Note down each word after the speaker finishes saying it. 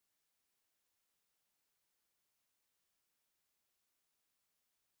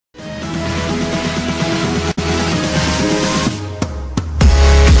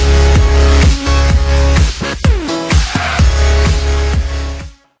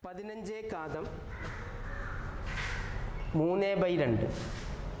15 കാതം 3/2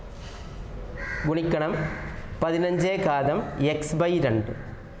 ഗുണിക്കണം 15 കാതം x/2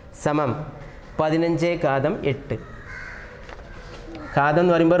 സമം 15 കാതം 8. കാതം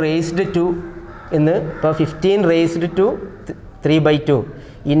എന്ന് പറയുമ്പോൾ റേസ്ഡ് ടു എന്ന് ഇപ്പോൾ 15 raised to 3/2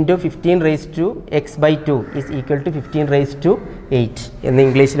 into 15 raised to x/2 is equal to 15 raised to 8 എന്ന്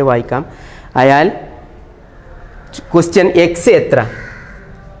ഇംഗ്ലീഷിൽ വായിക്കാം. അയാൾ ക്വസ്റ്റ്യൻ എക്സ് എത്ര,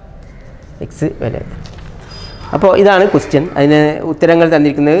 എക്സ് വില എത്ര. അപ്പോൾ ഇതാണ് ക്വസ്റ്റ്യൻ. അതിന് ഉത്തരങ്ങൾ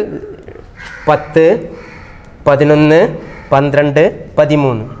തന്നിരിക്കുന്നത് 10, 11, 12,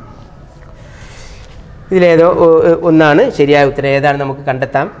 13. ഇതിലേതോ ഒന്നാണ് ശരിയായ ഉത്തരം. ഏതാണ് നമുക്ക്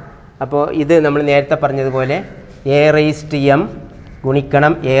കണ്ടെത്താം. അപ്പോൾ ഇത് നമ്മൾ നേരത്തെ പറഞ്ഞതുപോലെ a⁻m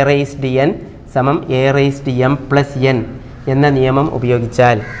ഗുണിക്കണം a⁻n സമം a⁻m + n എന്ന നിയമം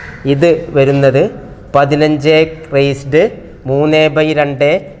ഉപയോഗിച്ചാൽ ഇത് വരുന്നത് 15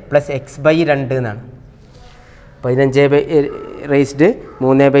 3/2 + x/2 എന്നാണ്. 15 3/2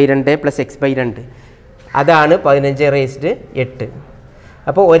 + x/2 അതാണ് 15 8.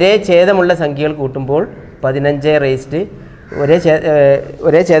 അപ്പോൾ ഒരേ ഛേദമുള്ള സംഖ്യകൾ കൂട്ടുമ്പോൾ 15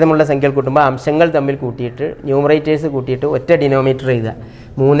 ഒരേ ഛേദമുള്ള സംഖ്യകൾ കൂട്ടുമ്പോൾ അംശങ്ങൾ തമ്മിൽ കൂട്ടിയിട്ട് ന്യൂമറേറ്റേഴ്സ് കൂട്ടിയിട്ട് ഒറ്റ ഡിനോമിനേറ്റർ എഴുതുക.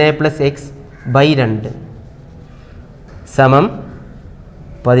 3 + x/2 സമം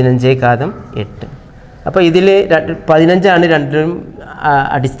 15 കാതം 8. അപ്പോൾ ഇതിൽ 15 രണ്ടും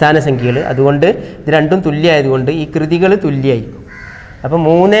അടിസ്ഥാന സംഖ്യകൾ. അതുകൊണ്ട് ഇത് രണ്ടും തുല്യമായതുകൊണ്ട് ഈ കൃതികൾ തുല്യമായിരിക്കും. അപ്പോൾ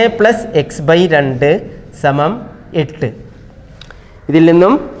 3 + x/2 സമം 8. ഇതിൽ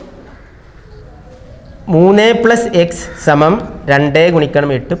നിന്നും 3 + x സമം 2 ഗുണിക്കണം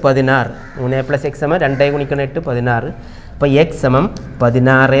 8 16. 3 + x സമം 2 ഗുണിക്കണം 8 16. അപ്പോൾ x സമം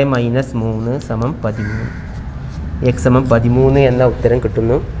 16 - 3 സമം 13. x സമം 13 എന്ന ഉത്തരം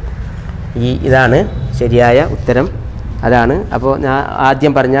കിട്ടുന്നു. ഇതാണ് ശരിയായ ഉത്തരം. അതാണ്. അപ്പോൾ ഞാൻ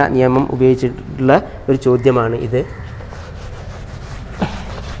ആദ്യം പറഞ്ഞ നിയമം ഉപയോഗിച്ചിട്ടുള്ള ഒരു ചോദ്യമാണ് ഇത്.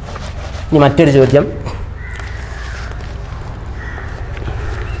 ഇനി മറ്റൊരു ചോദ്യം.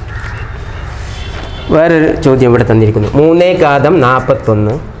 വേറൊരു ചോദ്യം ഇവിടെ തന്നിരിക്കുന്നു. 3 കാതം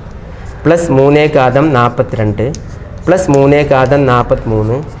 41 + 3 കാതം 42 + 3 കാതം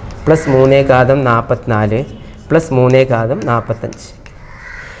 43 + 3 കാതം 44 + 3 കാതം 45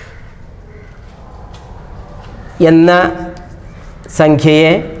 എന്ന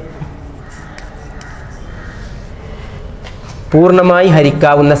സംഖ്യയെ പൂർണ്ണമായി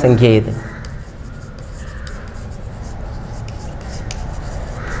ഹരിക്കാവുന്ന സംഖ്യ ഏത്?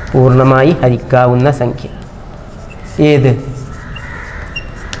 പൂർണ്ണമായി ഹരിക്കാവുന്ന സംഖ്യ ഏത്?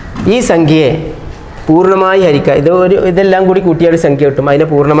 ഈ സംഖ്യയെ പൂർണ്ണമായി ഹരിക്കുക, ഇതെല്ലാം കൂടി കൂട്ടിയ ഒരു സംഖ്യ കിട്ടും. അതിനെ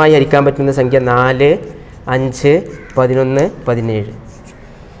പൂർണ്ണമായി ഹരിക്കാൻ പറ്റുന്ന സംഖ്യ 4, 5, 11, 17.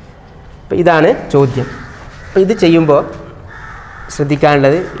 അപ്പോൾ ഇതാണ് ചോദ്യം. അപ്പോൾ ഇത് ചെയ്യുമ്പോൾ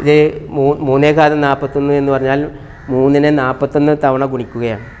ശ്രദ്ധിക്കാനുള്ളത്, ഇത് 3 കാതം 41 എന്ന് പറഞ്ഞാൽ 3നെ 41 തവണ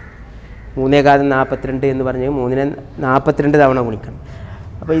ഗുണിക്കുകയാണ്. 3 കാതം 42 എന്ന് പറഞ്ഞാൽ 3നെ 42 തവണ ഗുണിക്കണം.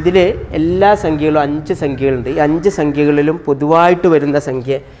 അപ്പോൾ ഇതിൽ എല്ലാ സംഖ്യകളും 5 സംഖ്യകളുണ്ട്. ഈ 5 സംഖ്യകളിലും പൊതുവായിട്ട് വരുന്ന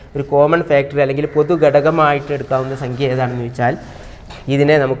സംഖ്യ, ഒരു കോമൺ ഫാക്ടർ അല്ലെങ്കിൽ പൊതു ഘടകമായിട്ട് എടുക്കാവുന്ന സംഖ്യ ഏതാണെന്ന് ചോദിച്ചാൽ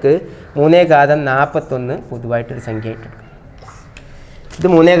ഇതിനെ നമുക്ക് 3 കാതം 41 പൊതുവായിട്ടൊരു സംഖ്യയായിട്ട് എടുക്കാം. ഇത്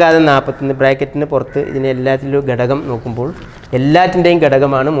 3 കാതം 41 ബ്രാക്കറ്റിന് പുറത്ത് ഇതിനെ എല്ലാത്തിലും ഘടകം നോക്കുമ്പോൾ എല്ലാറ്റിൻ്റെയും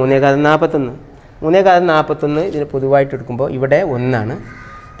ഘടകമാണ് 3 കാതം 41. 3 കാതം 41 ഇതിന് പൊതുവായിട്ട് എടുക്കുമ്പോൾ ഇവിടെ 1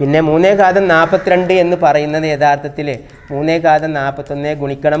 പിന്നെ 3 കാതം 42 എന്ന് പറയുന്നത് യഥാർത്ഥത്തിൽ 3 കാതം 41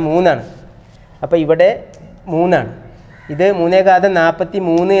 ഗുണിക്കണം 3. അപ്പോൾ ഇവിടെ 3. ഇത് 3 കാതം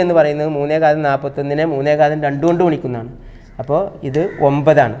 43 എന്ന് പറയുന്നത് 3 കാതം 41നെ 3 കാതം 2 കൊണ്ട് ഗുണിക്കുന്നതാണ്. അപ്പോൾ ഇത്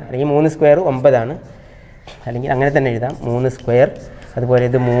 9, അല്ലെങ്കിൽ 3 സ്ക്വയർ 9, അല്ലെങ്കിൽ അങ്ങനെ തന്നെ എഴുതാം 3 സ്ക്വയർ. അതുപോലെ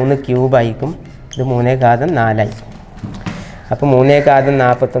ഇത് 3 ക്യൂബ് ആയിരിക്കും. ഇത് 3 കാതം 4 ആയിരിക്കും. അപ്പോൾ 3 കാതം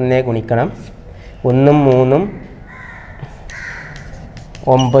 41 ഗുണിക്കണം 1, 3,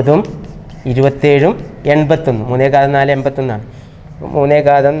 9, 27, 81. 3 കാതം 4 81. 3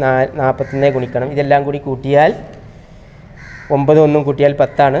 കാതം 41 ഗുണിക്കണം. ഇതെല്ലാം കൂടി കൂട്ടിയാൽ 9 1 കൂട്ടിയാൽ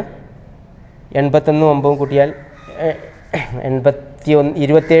 10. 81 9 കൂട്ടിയാൽ 81.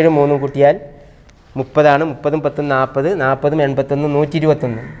 27 3 കൂട്ടിയാൽ 30. 30 10 40. 40 81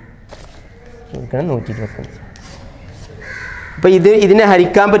 121. ഗുണിക്കണം 121. അപ്പോൾ ഇതിനെ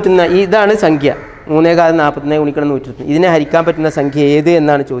ഹരിക്കാൻ പറ്റുന്ന ഇതാണ് സംഖ്യ. 3 കാതം 41 ഗുണിക്കണം 121. ഇതിനെ ഹരിക്കാൻ പറ്റുന്ന സംഖ്യ ഏത്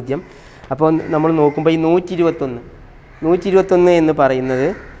എന്നാണ് ചോദ്യം. അപ്പോൾ നമ്മൾ നോക്കുമ്പോൾ ഈ 121 എന്ന് പറയുന്നത്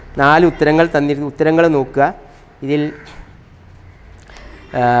 4 ഉത്തരങ്ങൾ തന്നിരുന്നു. ഉത്തരങ്ങൾ നോക്കുക. ഇതിൽ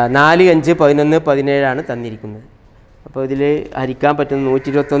 4, 5, 11, 17 തന്നിരിക്കുന്നത്. അപ്പോൾ ഇതിൽ ഹരിക്കാൻ പറ്റുന്ന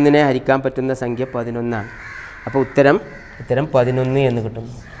 121നെ ഹരിക്കാൻ പറ്റുന്ന സംഖ്യ 11. അപ്പോൾ ഉത്തരം 11 എന്ന്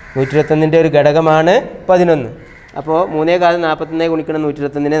കിട്ടുന്നു. 121ൻ്റെ ഒരു ഘടകമാണ് 11. അപ്പോൾ 3,41 ഗുണിക്കണം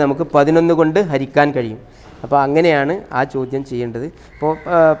 121 നമുക്ക് 11 കൊണ്ട് ഹരിക്കാൻ കഴിയും. അപ്പോൾ അങ്ങനെയാണ് ആ ചോദ്യം ചെയ്യേണ്ടത്. അപ്പോൾ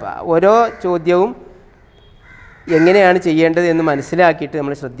ഓരോ ചോദ്യവും എങ്ങനെയാണ് ചെയ്യേണ്ടത് എന്ന് മനസ്സിലാക്കിയിട്ട്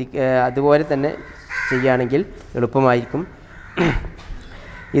നമ്മൾ അതുപോലെ തന്നെ ചെയ്യുകയാണെങ്കിൽ എളുപ്പമായിരിക്കും.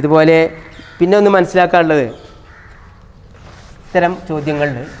 ഇതുപോലെ പിന്നെ ഒന്ന് മനസ്സിലാക്കാനുള്ളത്, ഇത്തരം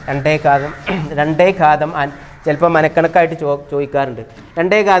ചോദ്യങ്ങളിൽ രണ്ടേ ഘാതം ചിലപ്പോൾ മനക്കണക്കായിട്ട് ചോദിക്കാറുണ്ട്.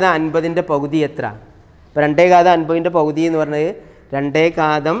 250 പകുതി എത്ര? ഇപ്പോൾ 250 പകുതി എന്ന് പറഞ്ഞത്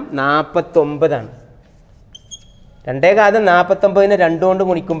 2,49 2,49 2 കൊണ്ട്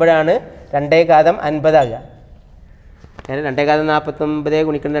ഗുണിക്കുമ്പോഴാണ് 2,50 ആകുക. അങ്ങനെ 2,49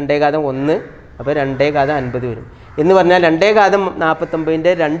 ഗുണിക്കുന്ന 2,1 അപ്പോൾ 2,50 വരും എന്ന് പറഞ്ഞാൽ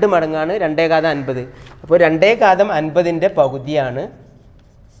 2,49 2 മടങ്ങാണ് 2,50. അപ്പോൾ 2,50 പകുതിയാണ്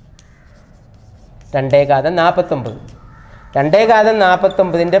 2,49.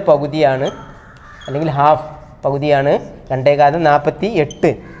 2,49 പകുതിയാണ് അല്ലെങ്കിൽ ഹാഫ് പകുതിയാണ്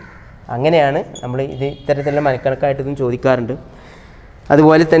 2,48. അങ്ങനെയാണ് നമ്മൾ ഇത്തരത്തിലുള്ള മനക്കണക്കായിട്ട് ഇതും ചോദിക്കാറുണ്ട്.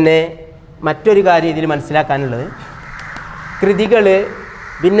 അതുപോലെ തന്നെ മറ്റൊരു കാര്യം ഇതിൽ മനസ്സിലാക്കാനുള്ളത്, കൃതികൾ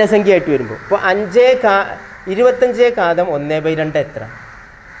ഭിന്നസംഖ്യയായിട്ട് വരുമ്പോൾ ഇപ്പോൾ 25 ഘാതം 1/2 എത്ര?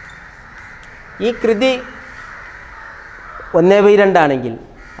 ഈ കൃതി 1/2 ആണെങ്കിൽ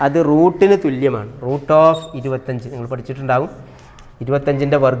അത് റൂട്ടിന് തുല്യമാണ്. റൂട്ട് ഓഫ് 25 നിങ്ങൾ പഠിച്ചിട്ടുണ്ടാവും.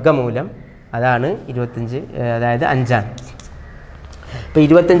 25ൻ്റെ വർഗ്ഗമൂലം അതാണ് 25, അതായത് 5 ആണ്. ഇപ്പോൾ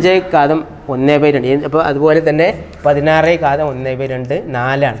 25 ഘാതം 1/2. അപ്പോൾ അതുപോലെ തന്നെ 16 ഘാതം 1/2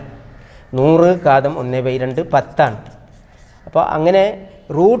 4 ആണ്. 100 ഘാതം 1/2 10 ആണ്. അപ്പോൾ അങ്ങനെ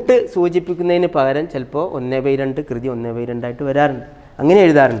റൂട്ട് സൂചിപ്പിക്കുന്നതിന് പകരം ചിലപ്പോൾ 1/2 കൃതി 1/2 ആയിട്ട് വരാറുണ്ട്. അങ്ങനെ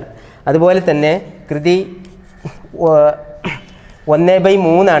എഴുതാറുണ്ട്. അതുപോലെ തന്നെ കൃതി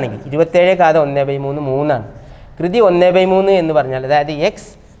 1/3 ആണെങ്കിൽ 27 ഘാതം 1/3 3 ആണ്. കൃതി 1/3 എന്ന് പറഞ്ഞാൽ, അതായത് x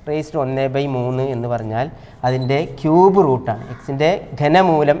റേസ്ഡ് 1/3 എന്ന് പറഞ്ഞാൽ അതിൻ്റെ ക്യൂബ് റൂട്ടാണ്. എക്സിൻ്റെ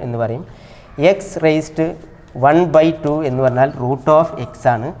ഘനമൂലം എന്ന് പറയും. x റേസ്ഡ് 1/2 എന്ന് പറഞ്ഞാൽ റൂട്ട് ഓഫ് എക്സ്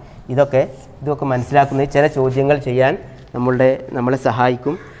ആണ്. ഇതൊക്കെ മനസ്സിലാക്കുന്നത് ചില ചോദ്യങ്ങൾ ചെയ്യാൻ നമ്മളെ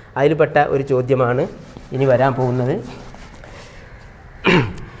സഹായിക്കും. അതിൽപ്പെട്ട ഒരു ചോദ്യമാണ് ഇനി വരാൻ പോകുന്നത്.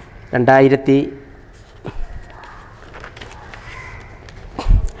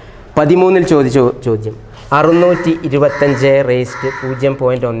 2013 ചോദിച്ച ചോദ്യം 625 റേസ്ഡ്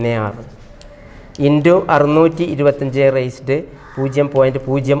 0.16 ഇൻറ്റു 625 റേസ്ഡ്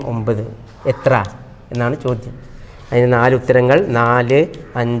 0.09 എത്ര എന്നാണ് ചോദ്യം. അതിന് 4 ഉത്തരങ്ങൾ: 4,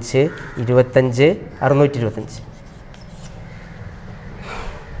 5, 25, 625.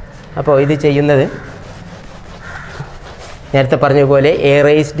 അപ്പോൾ ഇത് ചെയ്യുന്നത് നേരത്തെ പറഞ്ഞതുപോലെ എ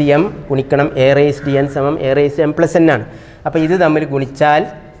റേസ്ഡ് എം ഗുണിക്കണം എ റേസ്ഡ് എൻ സമം A raised M plus N ആണ്. അപ്പോൾ ഇത് തമ്മിൽ ഗുണിച്ചാൽ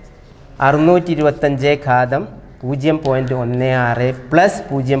 625 ഘാതം 0.16 പ്ലസ്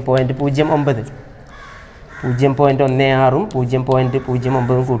 0.09 0.16ഉം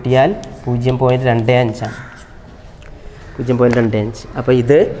 0.09ഉം കൂട്ടിയാൽ 0.25 ആണ്. 0.25. അപ്പോൾ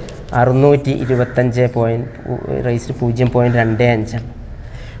ഇത് 625 റേസ്ഡ് 0.25 ആണ്.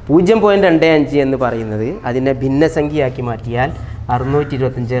 0.25 എന്ന് പറയുന്നത് അതിനെ ഭിന്നസംഖ്യയാക്കി മാറ്റിയാൽ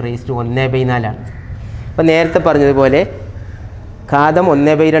 625 റേസ്ഡ് 1/4 ആണ്. അപ്പോൾ നേരത്തെ പറഞ്ഞതുപോലെ ഘാതം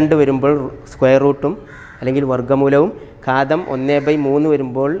 1/2 വരുമ്പോൾ സ്ക്വയർ റൂട്ടും അല്ലെങ്കിൽ വർഗ്ഗമൂലവും, ഘാതം 1/3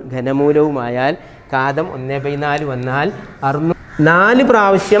 വരുമ്പോൾ ഘനമൂലവുമായാൽ ഘാതം 1/4 വന്നാൽ 4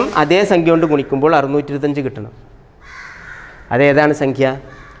 പ്രാവശ്യം അതേ സംഖ്യ കൊണ്ട് ഗുണിക്കുമ്പോൾ 625 കിട്ടണം. അതേതാണ് സംഖ്യ?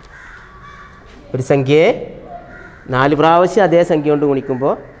 ഒരു സംഖ്യയെ 4 പ്രാവശ്യം അതേ സംഖ്യ കൊണ്ട്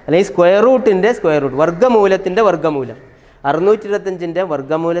ഗുണിക്കുമ്പോൾ, അല്ലെങ്കിൽ സ്ക്വയർ റൂട്ടിൻ്റെ സ്ക്വയർ റൂട്ട്, വർഗ്ഗമൂലത്തിൻ്റെ വർഗ്ഗമൂലം, 625ൻ്റെ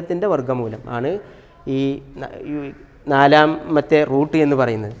വർഗ്ഗമൂലത്തിൻ്റെ വർഗ്ഗമൂലം ആണ് ഈ 4ാമത്തെ റൂട്ട് എന്ന്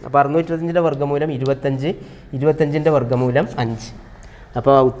പറയുന്നത്. അപ്പോൾ 625ൻ്റെ വർഗ്ഗമൂലം 25, 25ൻ്റെ വർഗ്ഗമൂലം 5.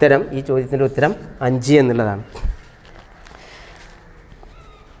 അപ്പോൾ ഉത്തരം, ഈ ചോദ്യത്തിൻ്റെ ഉത്തരം 5 എന്നുള്ളതാണ്.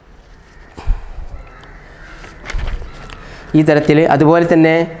 ഈ തരത്തിൽ അതുപോലെ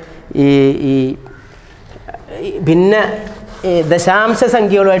തന്നെ ഈ ഭിന്ന ദശാംശ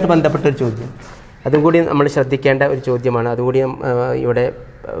സംഖ്യകളുമായിട്ട് ബന്ധപ്പെട്ടൊരു ചോദ്യം, അതുകൂടി നമ്മൾ ശ്രദ്ധിക്കേണ്ട ഒരു ചോദ്യമാണ്. അതുകൂടി ഇവിടെ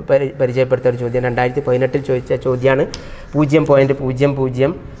പരിചയപ്പെടുത്തിയ ഒരു ചോദ്യം 2018 ചോദിച്ച ചോദ്യമാണ്.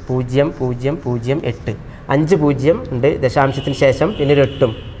 0.000008 5 0 ഉണ്ട് ദശാംശത്തിന് ശേഷം, പിന്നെ ഒരു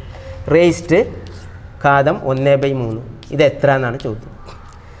 8ഉം, റേസ്ഡ് ഘാതം 1/3. ഇത് എത്ര എന്നാണ് ചോദ്യം.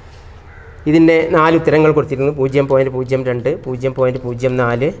 ഇതിൻ്റെ 4 ഉത്തരങ്ങൾ കൊടുത്തിരിക്കുന്നു: 0.02,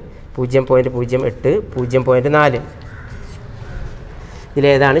 0.04, 0.08, 0.4.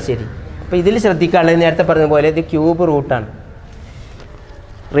 ഇതിലേതാണ് ശരി? അപ്പോൾ ഇതിൽ ശ്രദ്ധിക്കാനുള്ളത് നേരത്തെ പറഞ്ഞതുപോലെ ഇത് ക്യൂബ് റൂട്ടാണ്.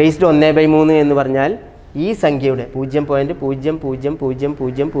 റേസ്ഡ് 1/3 എന്ന് പറഞ്ഞാൽ ഈ സംഖ്യയുടെ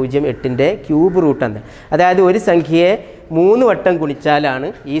 0.000008ൻ്റെ ക്യൂബ് റൂട്ടാണ്. അതായത് ഒരു സംഖ്യയെ 3 വട്ടം ഗുണിച്ചാലാണ്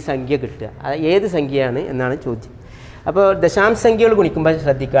ഈ സംഖ്യ കിട്ടുക. അത് ഏത് സംഖ്യയാണ് എന്നാണ് ചോദ്യം. അപ്പോൾ ദശാംശ സംഖ്യകൾ ഗുണിക്കുമ്പോൾ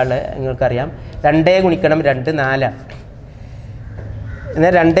ശ്രദ്ധിക്കാനുള്ള നിങ്ങൾക്കറിയാം 2 ഗുണിക്കണം 2 4.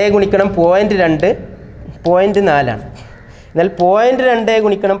 എന്നാൽ 2 ഗുണിക്കണം 0.2 0.4. എന്നാൽ 0.2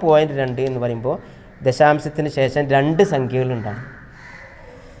 ഗുണിക്കണം 0.2 എന്ന് പറയുമ്പോൾ ദശാംശത്തിന് ശേഷം 2 സംഖ്യകളുണ്ടാകും.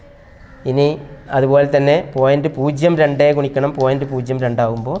 ഇനി അതുപോലെ തന്നെ 0.02 ഗുണിക്കണം 0.02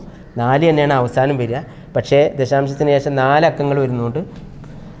 ആകുമ്പോൾ 4 തന്നെയാണ് അവസാനം വരിക. പക്ഷേ ദശാംശത്തിന് ശേഷം 4 അക്കങ്ങൾ വരുന്നതുകൊണ്ട്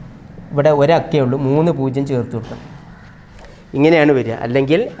ഇവിടെ ഒരക്കേ ഉള്ളൂ, 3 0 ചേർത്ത് കൊടുക്കണം. ഇങ്ങനെയാണ് വരിക.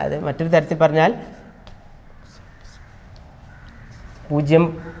 അല്ലെങ്കിൽ അത് മറ്റൊരു തരത്തിൽ പറഞ്ഞാൽ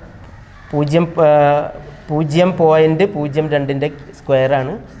 0.02ൻ്റെ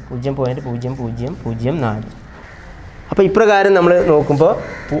സ്ക്വയറാണ് 0.0004. അപ്പോൾ ഇപ്രകാരം നമ്മൾ നോക്കുമ്പോൾ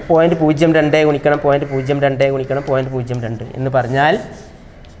 0.02 ഗുണിക്കണം 0.02 ഗുണിക്കണം 0.02 എന്ന് പറഞ്ഞാൽ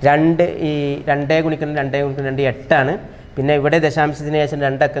 2 ഗുണിക്കണം 2 ഗുണിക്കണം 2 8 പിന്നെ ഇവിടെ ദശാംശത്തിന് ശേഷം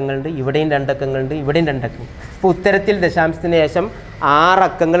 2 അക്കങ്ങളുണ്ട്, ഇവിടെയും 2 അക്കങ്ങളുണ്ട്, ഇവിടെയും 2 അക്കങ്ങൾ. അപ്പോൾ ഉത്തരത്തിൽ ദശാംശത്തിന് ശേഷം 6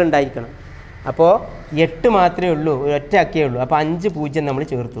 അക്കങ്ങൾ ഉണ്ടായിരിക്കണം. അപ്പോൾ 8 മാത്രമേ ഉള്ളൂ, ഒറ്റ അക്കേ ഉള്ളൂ. അപ്പോൾ 5 0 നമ്മൾ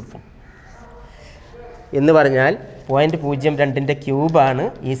ചേർത്ത് കൊടുക്കണം. എന്ന് പറഞ്ഞാൽ 0.02ൻ്റെ ക്യൂബാണ്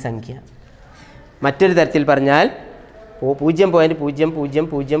ഈ സംഖ്യ. മറ്റൊരു തരത്തിൽ പറഞ്ഞാൽ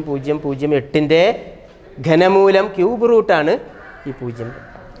 0.000008ൻ്റെ ഘനമൂലം ക്യൂബ് റൂട്ടാണ് ഈ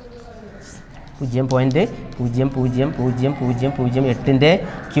 0.000008ൻ്റെ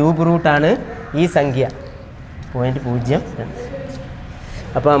ക്യൂബ് റൂട്ടാണ് ഈ സംഖ്യ 0.02.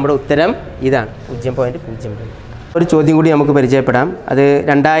 അപ്പോൾ നമ്മുടെ ഉത്തരം ഇതാണ് 0.02. ഒരു ചോദ്യം കൂടി നമുക്ക് പരിചയപ്പെടാം. അത്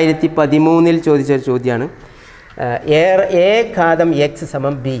 2013 ചോദിച്ചൊരു ചോദ്യമാണ്. എ ഘാതം എക്സ്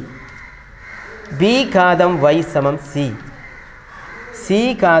സമം ബി, ബി ഘാതം വൈ സമം സി, സി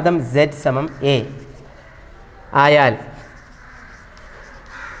ഘാതം സെഡ് സമം എ ആയാൽ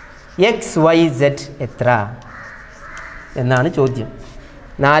എക്സ് വൈ സെഡ് എത്ര എന്നാണ് ചോദ്യം.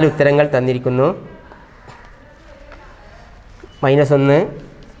 4 ഉത്തരങ്ങൾ തന്നിരിക്കുന്നു. -1,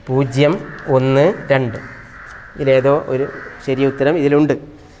 0, 1, 2. ഇതിലേതോ ഒരു ശരിയ ഉത്തരം ഇതിലുണ്ട്.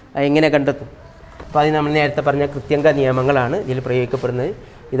 അതെങ്ങനെ കണ്ടെത്തും? അപ്പോൾ അത് നമ്മൾ നേരത്തെ പറഞ്ഞ കൃത്യങ്ക നിയമങ്ങളാണ് ഇതിൽ പ്രയോഗിക്കപ്പെടുന്നത്.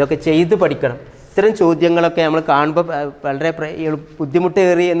 ഇതൊക്കെ ചെയ്ത് പഠിക്കണം. ഇത്തരം ചോദ്യങ്ങളൊക്കെ നമ്മൾ കാണുമ്പോൾ വളരെ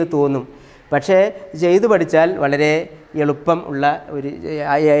ബുദ്ധിമുട്ടേറി എന്ന് തോന്നും. പക്ഷേ ചെയ്തു പഠിച്ചാൽ വളരെ എളുപ്പം ഉള്ള ഒരു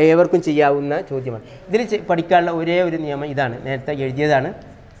ഏവർക്കും ചെയ്യാവുന്ന ചോദ്യമാണ്. ഇതിൽ പഠിക്കാനുള്ള ഒരേ ഒരു നിയമം ഇതാണ്, നേരത്തെ എഴുതിയതാണ്.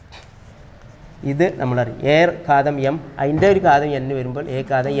 ഇത് നമ്മളറിയും. എ ഘാതം എം, അതിൻ്റെ ഒരു ഘാതം എൻ വരുമ്പോൾ എ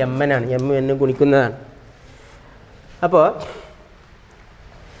ഘാതം എം എൻ ആണ്, എം എന്നും ഗുണിക്കുന്നതാണ്. അപ്പോൾ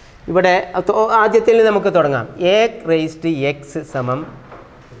ഇവിടെ ആദ്യത്തിൽ നമുക്ക് തുടങ്ങാം. എ റേസ്ഡ് എക്സ് സമം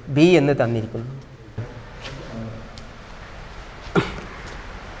ബി എന്ന് തന്നിരിക്കുന്നു.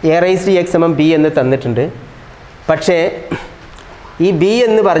 എ റേസ്ഡ് എക്സ് സമം ബി എന്ന് തന്നിട്ടുണ്ട്. പക്ഷേ ഈ ബി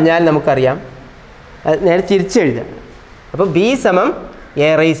എന്ന് പറഞ്ഞാൽ നമുക്കറിയാം നേരെ തിരിച്ചെഴുതാം. അപ്പോൾ ബി സമം എ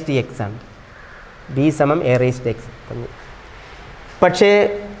റേസ്ഡ് എക്സ് ആണ്. ബി സമം എ റേസ്ഡ് എക്സ്. പക്ഷേ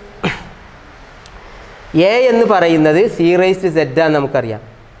എ എന്ന് പറയുന്നത് സി റേസ്ഡ് സെഡ് ആണെന്ന് നമുക്കറിയാം.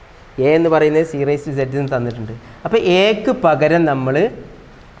 എ എന്ന് പറയുന്നത് സി റേസ്ഡ് സെഡ് എന്ന് തന്നിട്ടുണ്ട്. അപ്പോൾ എക്ക് പകരം നമ്മൾ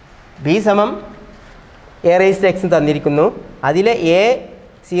ബി സമം എ റേസ്ഡ് എക്സ് തന്നിരിക്കുന്നു. അതിലെ എ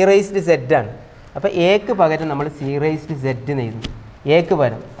സി റേസ്ഡ് സെഡ് ആണ്. അപ്പോൾ എക്ക് പകരം നമ്മൾ സി റേസ്ഡ് സെഡ് എന്ന് എഴുതുന്നു, എക്ക്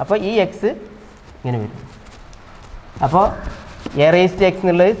പകരം. അപ്പോൾ ഈ എക്സ് ഇങ്ങനെ വരും. അപ്പോൾ എ റേസ്ഡ് എക്സ്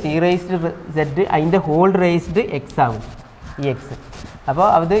എന്നുള്ളത് സി റേസ്ഡ് സെഡ് അതിൻ്റെ ഹോൾ റേസ്ഡ് എക്സ് ആവും ഈ എക്സ്. അപ്പോൾ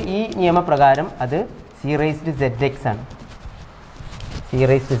അത് ഈ നിയമപ്രകാരം അത് സി റേസ്ഡ് സെഡ് എക്സ് ആണ്, സി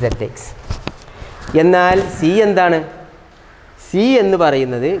റേസ്ഡ് സെഡ് എക്സ്. എന്നാൽ സി എന്താണ്? സി എന്ന്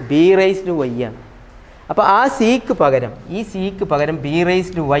പറയുന്നത് ബി റേസ്ഡ് വൈ ആണ്. അപ്പോൾ ആ സിക്ക് പകരം, ഈ സിക്ക് പകരം ബി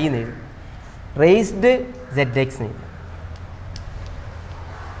റേസ്ഡ് വൈ എന്ന് എഴുതും, റേസ്ഡ് സെഡ് എക്സ് എന്ന് എഴുതും.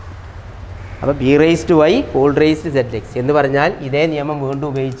 അപ്പോൾ B raised Y whole raised Z X എന്ന് പറഞ്ഞാൽ ഇതേ നിയമം വീണ്ടും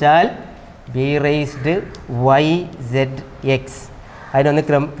ഉപയോഗിച്ചാൽ B raised Y Z X. അതിനൊന്ന്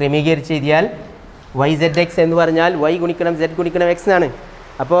ക്രമീകരിച്ച് എഴുതിയാൽ വൈ സെഡ് എക്സ് എന്ന് പറഞ്ഞാൽ വൈ ഗുണിക്കണം സെഡ് ഗുണിക്കണം എക്സ് എന്നാണ്.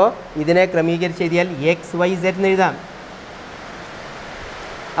 അപ്പോൾ ഇതിനെ ക്രമീകരിച്ച് എഴുതിയാൽ എക്സ് വൈ സെഡ് എന്ന് എഴുതാം.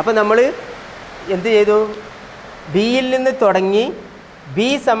 അപ്പോൾ നമ്മൾ എന്ത് ചെയ്തു? ബിയിൽ നിന്ന് തുടങ്ങി ബി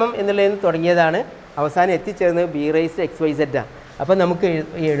സമം എന്നുള്ളതിൽ നിന്ന് തുടങ്ങിയതാണ്, അവസാനം എത്തിച്ചേർന്നത് ബി റേസ്ഡ് എക്സ് വൈ സെഡാണ്. അപ്പോൾ നമുക്ക്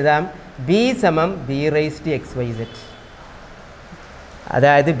എഴുതാം ബി സമം B raised X Y Z.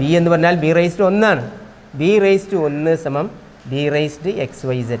 അതായത് ബി എന്ന് പറഞ്ഞാൽ ബി റേസ്ഡ് 1 ആണ്. ബി റേസ്ഡ് 1 സമം B raised X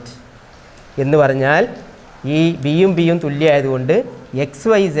Y Z എന്ന് പറഞ്ഞാൽ ഈ ബിയും ബിയും തുല്യമായതുകൊണ്ട് എക്സ്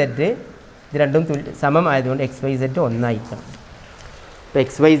വൈ സെഡ് ഇത് രണ്ടും സമം ആയതുകൊണ്ട് എക്സ് വൈ സെഡ് 1 ആയിരിക്കണം. അപ്പോൾ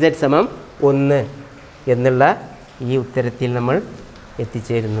എക്സ് വൈ സെഡ് സമം 1 എന്നുള്ള ഈ ഉത്തരത്തിൽ നമ്മൾ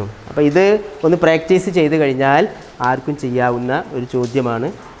എത്തിച്ചേരുന്നു. അപ്പോൾ ഇത് ഒന്ന് പ്രാക്ടീസ് ചെയ്ത് കഴിഞ്ഞാൽ ആർക്കും ചെയ്യാവുന്ന ഒരു ചോദ്യമാണ്.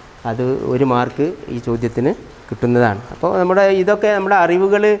 അത് 1 മാർക്ക് ഈ ചോദ്യത്തിന് കിട്ടുന്നതാണ്. അപ്പോൾ ഇതൊക്കെ നമ്മുടെ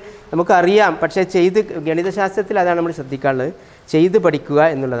അറിവുകൾ നമുക്കറിയാം, പക്ഷേ ഗണിതശാസ്ത്രത്തിൽ അതാണ് നമ്മൾ ശ്രദ്ധിക്കാനുള്ളത്, ചെയ്ത് പഠിക്കുക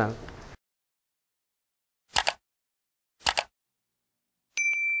എന്നുള്ളതാണ്.